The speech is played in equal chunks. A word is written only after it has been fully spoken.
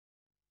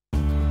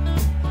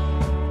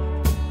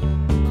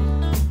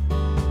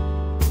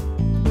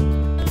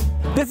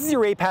This is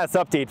your APAS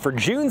update for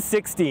June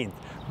 16th.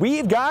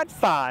 We've got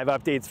 5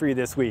 updates for you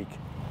this week.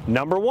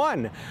 Number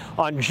 1,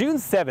 on June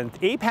 7th,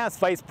 APAS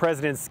Vice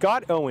President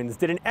Scott Owens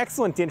did an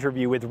excellent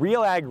interview with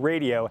Real Ag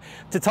Radio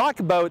to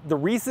talk about the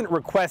recent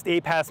request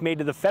APAS made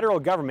to the federal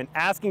government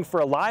asking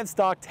for a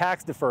livestock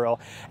tax deferral,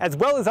 as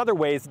well as other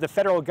ways that the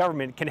federal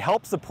government can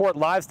help support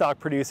livestock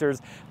producers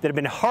that have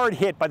been hard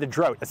hit by the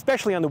drought,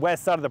 especially on the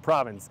west side of the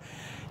province.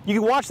 You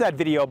can watch that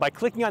video by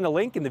clicking on the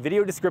link in the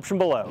video description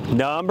below.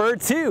 Number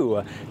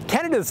 2,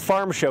 Canada's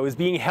Farm Show is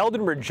being held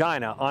in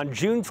Regina on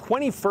June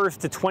 21st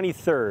to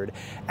 23rd,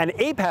 and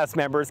APAS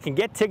members can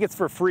get tickets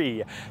for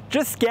free.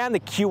 Just scan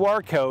the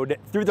QR code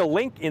through the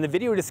link in the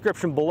video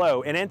description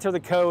below and enter the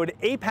code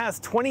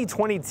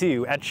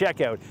APAS2022 at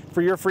checkout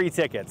for your free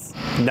tickets.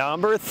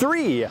 Number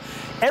 3,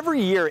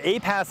 every year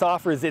APAS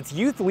offers its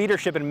Youth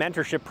Leadership and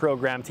Mentorship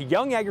program to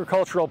young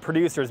agricultural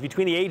producers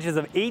between the ages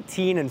of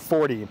 18 and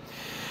 40.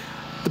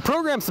 The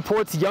program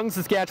supports young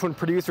Saskatchewan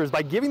producers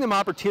by giving them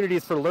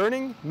opportunities for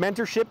learning,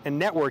 mentorship,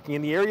 and networking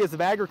in the areas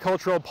of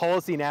agricultural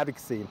policy and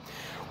advocacy.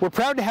 We're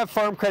proud to have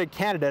Farm Credit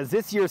Canada as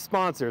this year's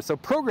sponsor, so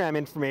program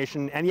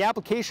information and the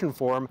application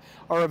form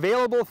are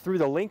available through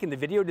the link in the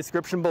video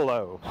description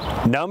below.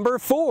 Number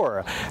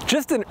 4,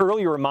 just an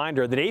early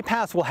reminder that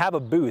APAS will have a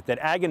booth at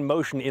Ag in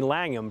Motion in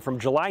Langham from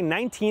July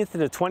 19th to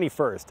the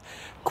 21st.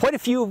 Quite a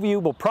few of you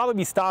will probably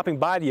be stopping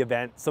by the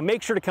event, so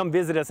make sure to come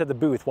visit us at the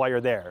booth while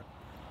you're there.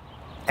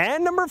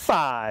 And number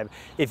 5,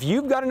 if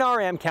you've got an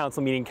RM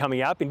Council meeting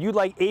coming up and you'd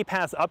like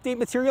APAS update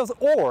materials,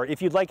 or if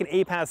you'd like an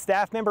APAS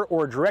staff member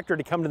or director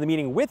to come to the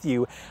meeting with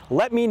you,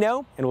 let me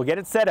know and we'll get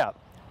it set up.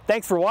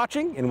 Thanks for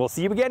watching, and we'll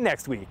see you again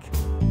next week.